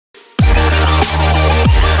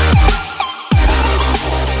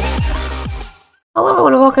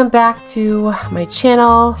welcome back to my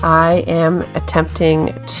channel. I am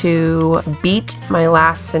attempting to beat my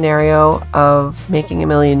last scenario of making $1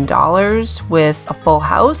 million with a full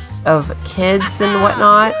house of kids and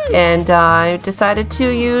whatnot, and I decided to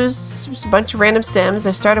use a bunch of random sims.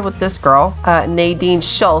 I started with this girl, Nadine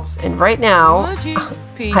Schultz, and right now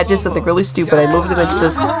I did something really stupid. I moved them into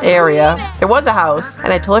this area. There was a house,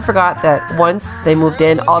 and I totally forgot that once they moved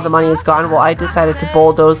in, all the money is gone. Well, I decided to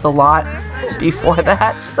bulldoze the lot before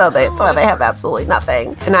that, so that's why they have absolutely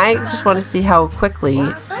nothing. And I just want to see how quickly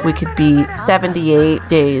we could beat 78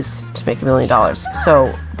 days to make $1 million.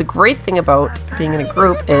 So the great thing about being in a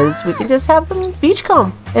group is we can just have them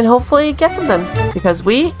beachcomb and hopefully get something, because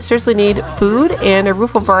we seriously need food and a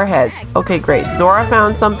roof over our heads. Okay, great. Zora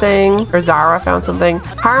found something, or Zara found something.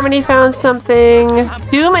 Harmony found something.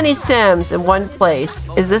 Too many Sims in one place.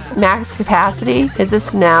 Is this max capacity? Is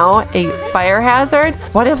this now a fire hazard?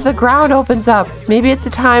 What if the ground opens up? Maybe it's a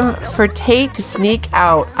time for Tate to sneak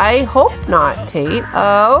out. I hope not, Tate.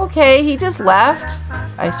 Okay, he just left.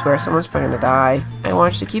 I swear someone's probably gonna die. I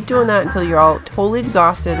want you to keep doing that until you're all totally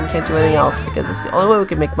exhausted and can't do anything else, because it's the only way we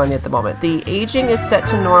can make money at the moment. The aging is set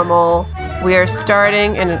to normal. We are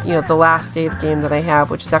starting in, the last save game that I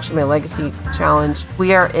have, which is actually my legacy challenge.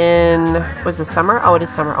 We are in, was it summer? Oh, it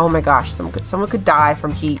is summer. Oh my gosh, someone could die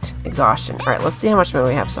from heat exhaustion. All right, let's see how much money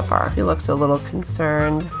we have so far. He looks a little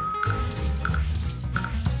concerned.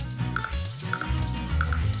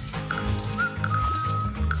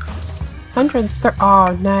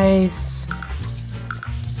 Oh, nice.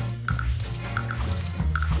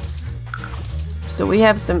 So we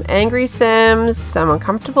have some angry Sims, some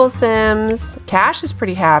uncomfortable Sims. Cash is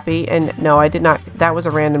pretty happy, and no, I did not. That was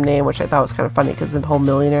a random name, which I thought was kind of funny because of the whole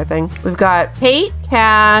millionaire thing. We've got Kate,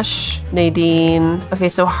 Cash, Nadine. Okay,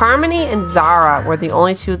 so Harmony and Zara were the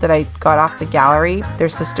only two that I got off the gallery. They're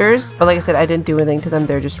sisters, but like I said, I didn't do anything to them.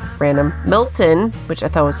 They're just random. Milton, which I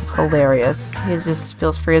thought was hilarious. He just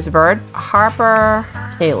feels free as a bird. Harper,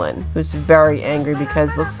 Kaylin, who's very angry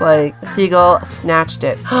because looks like a seagull snatched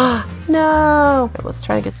it. No. Okay, let's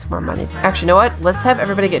try to get some more money. Actually, you know what? Let's have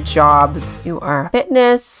everybody get jobs. You are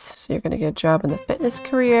fitness, so you're gonna get a job in the fitness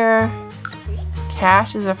career.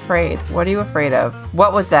 Cash is afraid. What are you afraid of?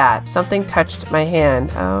 What was that? Something touched my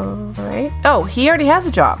hand. Oh, right. Oh, he already has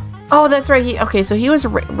a job. Oh, that's right. Okay, so he was a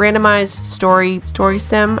randomized story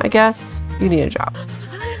sim, I guess. You need a job.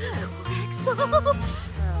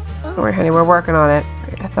 Don't worry, honey. We're working on it.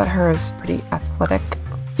 I thought her was pretty athletic.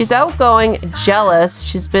 She's outgoing, jealous,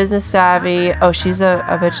 she's business savvy. Oh, she's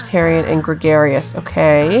a vegetarian and gregarious.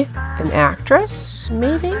 Okay. An actress,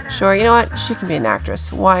 maybe? Sure, you know what? She can be an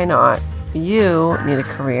actress. Why not? You need a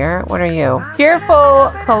career. What are you?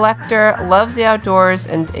 Cheerful, collector, loves the outdoors,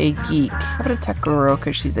 and a geek. How about a tech guru,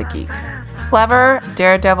 because she's a geek. Clever,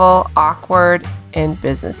 daredevil, awkward, and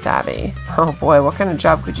business savvy. Oh boy, what kind of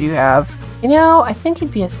job could you have? You know, I think he'd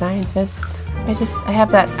be a scientist. I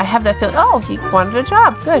have that feeling. Oh, he wanted a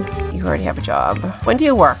job. Good. You already have a job. When do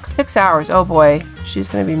you work? 6 hours. Oh boy, she's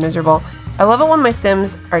gonna be miserable. I love it when my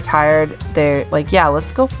Sims are tired. They're like, yeah,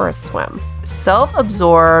 let's go for a swim.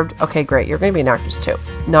 Self-absorbed. Okay, great. You're gonna be an actress too.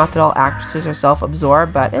 Not that all actresses are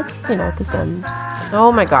self-absorbed, but it's, the Sims.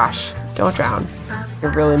 Oh my gosh, don't drown.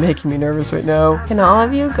 You're really making me nervous right now. Can all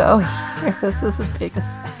of you go here? This is the biggest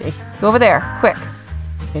thing. Go over there, quick.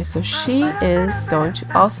 Okay, so she is going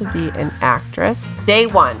to also be an actress. Day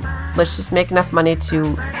one. Let's just make enough money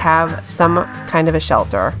to have some kind of a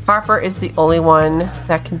shelter. Harper is the only one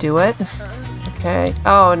that can do it. Okay.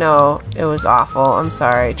 Oh no, it was awful. I'm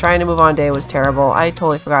sorry. Trying to move on day was terrible. I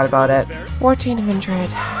totally forgot about it.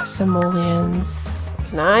 1,400 simoleons.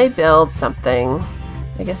 Can I build something?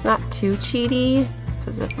 I guess not too cheaty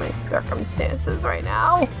because of my circumstances right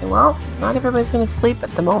now. Okay, well, not everybody's gonna sleep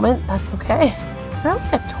at the moment. That's okay. Is there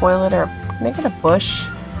like a toilet, or can I get a bush?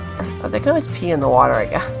 Oh, they can always pee in the water, I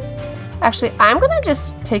guess. Actually, I'm gonna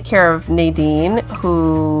just take care of Nadine,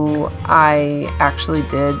 who I actually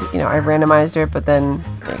did. I randomized her, but then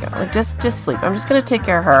there you go. Like just sleep. I'm just gonna take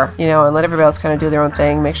care of her, and let everybody else kind of do their own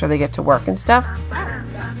thing, make sure they get to work and stuff.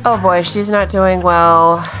 Oh boy, she's not doing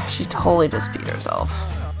well. She totally just beat herself.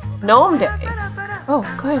 Gnome day. Oh,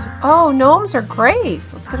 good. Oh, gnomes are great.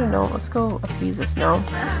 Let's get a gnome. Let's go appease this gnome.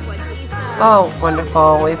 Oh,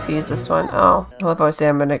 wonderful. We appease this one. Oh, well, if I say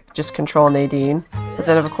I'm gonna just control Nadine. But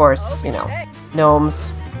then, of course,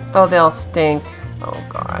 gnomes. Oh, they all stink. Oh,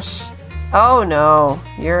 gosh. Oh, no.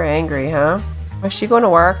 You're angry, huh? Is she going to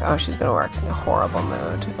work? Oh, she's going to work in a horrible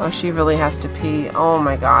mood. Oh, she really has to pee. Oh,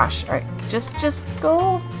 my gosh. All right, just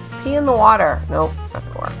go pee in the water. Nope, it's not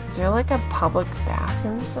going to work. Is there, like, a public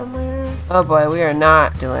bathroom somewhere? Oh, boy, we are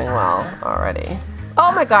not doing well already.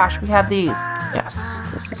 Oh, my gosh, we have these. Yes,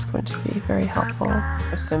 This is going to be very helpful.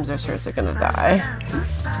 The Sims are seriously gonna die.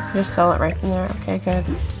 Just sell it right from there. Okay, good.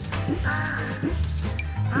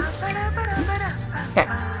 Okay.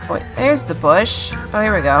 Wait, there's the bush. Oh,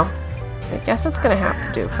 here we go. I guess that's gonna have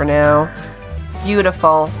to do for now.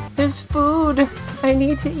 Beautiful. There's food. I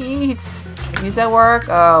need to eat. He's at work.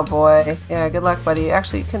 Oh boy. Yeah, good luck, buddy.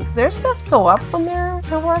 Actually, can their stuff go up when they're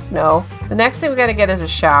at work? No. The next thing we gotta get is a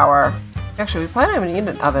shower. Actually, we probably don't even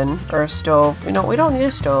need an oven or a stove. We don't need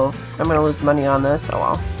a stove. I'm gonna lose money on this. Oh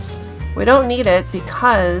well. We don't need it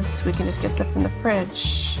because we can just get stuff from the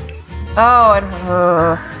fridge. Oh, I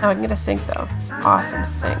can get a sink though. It's an awesome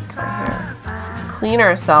sink right here. Clean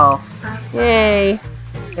ourselves. Yay.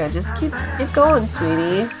 Yeah, just keep going,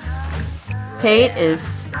 sweetie. Kate is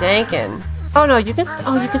stankin'. Oh no, you can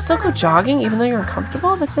still go jogging even though you're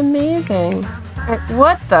uncomfortable? That's amazing.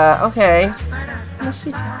 What the? Okay. What is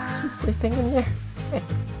she doing? She's sleeping in there. Okay.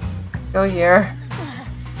 Go here.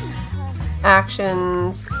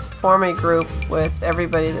 Actions. Form a group with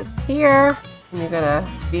everybody that's here. And you're gonna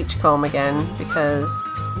beach comb again because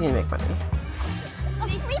you need to make money.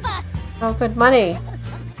 Oh, good money.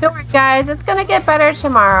 Don't worry, guys. It's gonna get better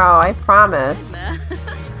tomorrow. I promise.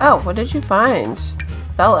 Oh, what did you find?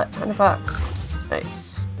 Sell it. $100.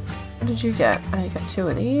 Nice. What did you get? Oh, you got 2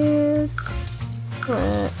 of these.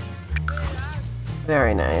 What?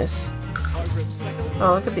 Very nice.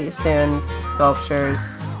 Oh, look at these sand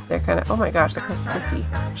sculptures. They're kind of, oh my gosh, they're kind of spooky.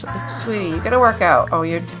 Sweetie, you gotta work out. Oh,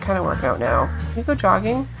 you're kind of working out now. Can you go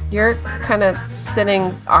jogging? You're kind of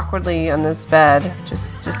sitting awkwardly on this bed. Just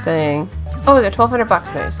saying. Oh, we got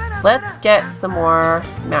 $1,200. Nice. Let's get some more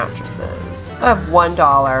mattresses. I have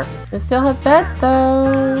 $1. They still have beds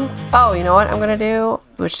though. Oh, you know what I'm gonna do,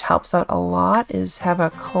 which helps out a lot, is have a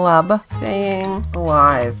club. Staying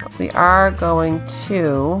alive. We are going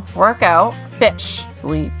to work out, fish,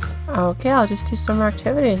 sleep. Okay, I'll just do some more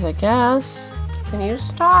activities, I guess. Can you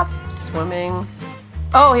stop swimming?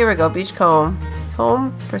 Oh, here we go. Beach comb.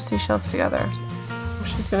 Comb for seashells together.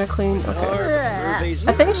 She's gonna clean. Okay.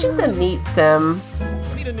 I think she's a neat sim.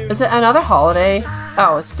 Is it another holiday?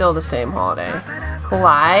 Oh, it's still the same holiday.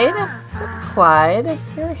 Clyde? What's up, Clyde?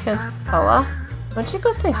 You're a handsome fella. Why don't you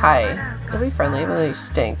go say hi? They'll be friendly, even though you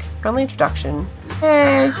stink. Friendly introduction.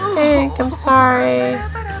 Hey, I stink. I'm sorry.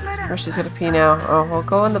 Or she's gonna pee now. Oh, well,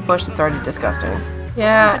 go in the bush. It's already disgusting.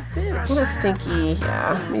 Yeah, what a stinky.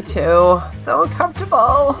 Yeah, me too. So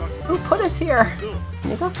uncomfortable. Who put us here?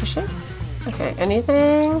 Can you go fishing? Okay,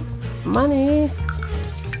 anything? Money.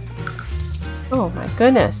 Oh my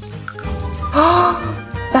goodness.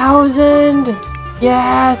 1,000!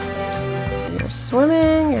 Yes! You're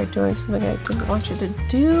swimming, you're doing something I didn't want you to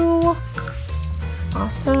do.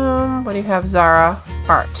 Awesome. What do you have, Zara?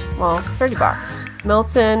 Art. Well, it's $30.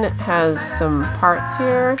 Milton has some parts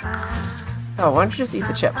here. Oh, why don't you just eat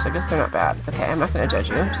the chips? I guess they're not bad. Okay, I'm not gonna judge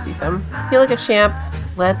you. Just eat them. Feel like a champ.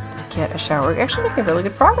 Let's get a shower. We're actually making really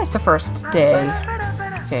good progress the first day.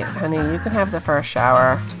 Okay, honey, you can have the first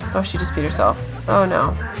shower. Oh, she just peed herself. Oh,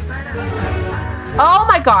 no. Oh,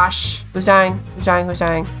 my gosh. Who's dying? Who's dying? Who's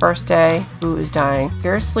dying? First day. Who is dying?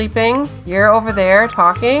 You're sleeping. You're over there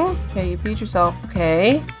talking. Okay, you peed yourself.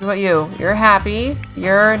 Okay. What about you? You're happy.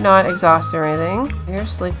 You're not exhausted or anything. You're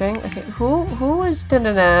sleeping. Okay, who is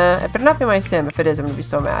da-da-da? It better not be my sim. If it is, I'm gonna be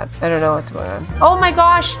so mad. I don't know what's going on. Oh my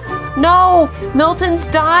gosh! No! Milton's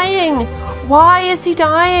dying! Why is he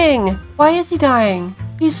dying? Why is he dying?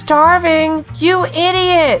 He's starving. You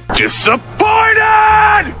idiot!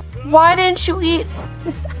 Disappointed! Why didn't you eat?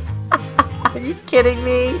 Are you kidding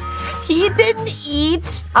me? He didn't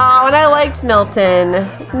eat? Oh, and I liked Milton.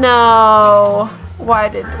 No. Why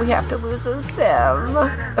did we have to lose a sim?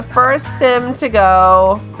 The first sim to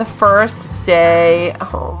go. The first day.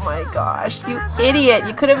 Oh my gosh. You idiot.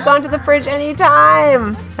 You could have gone to the fridge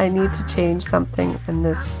anytime. I need to change something in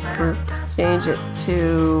this group. Change it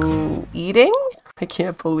to eating? I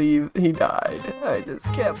can't believe he died. I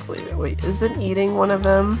just can't believe it. Wait, isn't eating one of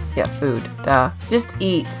them? Yeah, food. Duh. Just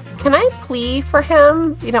eat. Can I plead for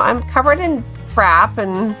him? You know, I'm covered in crap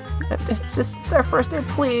and it's our first day.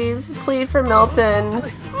 Please, plead for Milton.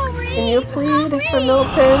 Can you plead for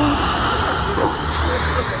Milton?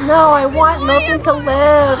 No, I want Milton to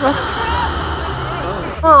live.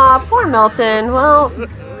 Aw, poor Milton. Well,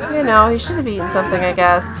 you know, he should have eaten something, I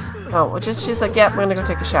guess. Oh, well, she's like, yep, I'm gonna go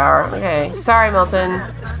take a shower. Okay, sorry, Milton.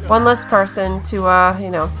 One less person to, you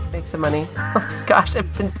know, make some money. Oh gosh, I've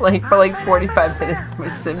been playing for like 45 minutes. My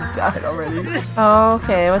sim died already.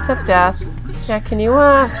 Okay, what's up, Death? Yeah, can you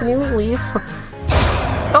leave?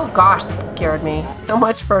 Oh gosh, that scared me. So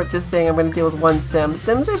much for just saying I'm gonna deal with one sim.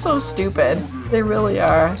 Sims are so stupid. They really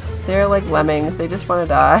are. They're like lemmings. They just want to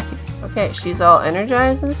die. Okay, she's all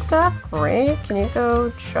energized and stuff. Great. Can you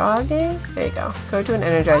go jogging? There you go. Go to an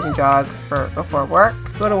energizing jog before work.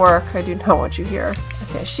 Go to work. I do not want you here.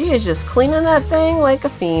 Okay, she is just cleaning that thing like a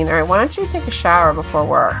fiend. All right, why don't you take a shower before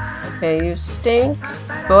work? Okay, you stink.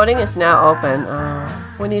 Voting is now open.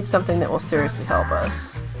 We need something that will seriously help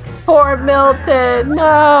us. Poor Milton,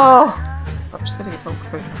 no! I'm just gonna get some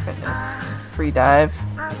quick fitness free dive.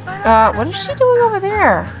 What is she doing over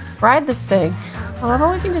there? Ride this thing. I love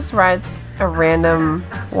how we can just ride a random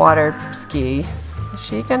water ski. Is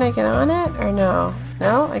she gonna get on it or no?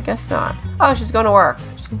 No, I guess not. Oh, she's going to work.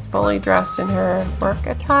 She's fully dressed in her work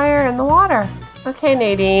attire in the water. Okay,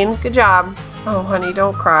 Nadine, good job. Oh, honey,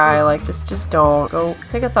 don't cry. Like, just don't. Go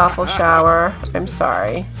take a thoughtful shower. I'm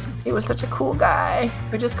sorry. He was such a cool guy.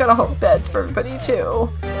 We just gotta hope beds for everybody too.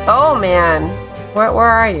 Oh man, where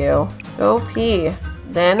are you? Go pee.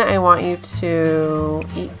 Then I want you to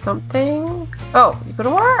eat something. Oh, you go to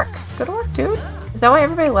work. Go to work, dude. Is that why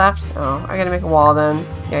everybody left? Oh, I gotta make a wall then.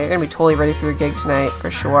 Yeah, you're gonna be totally ready for your gig tonight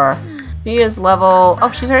for sure. She is level,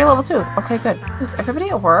 oh, she's already level 2. Okay, good. Is everybody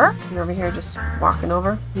at work? You're over here just walking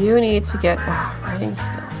over. You need to get writing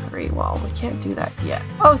skill 3. Well, we can't do that yet.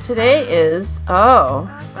 Oh, today is,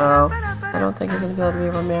 I don't think he's gonna be able to be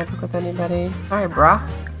romantic with anybody. All right, brah.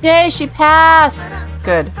 Yay, she passed.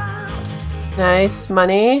 Good. Nice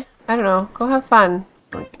money. I don't know, go have fun.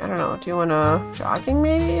 Like, I don't know, do you wanna jogging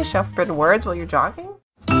maybe? Shuffle forbidden words while you're jogging?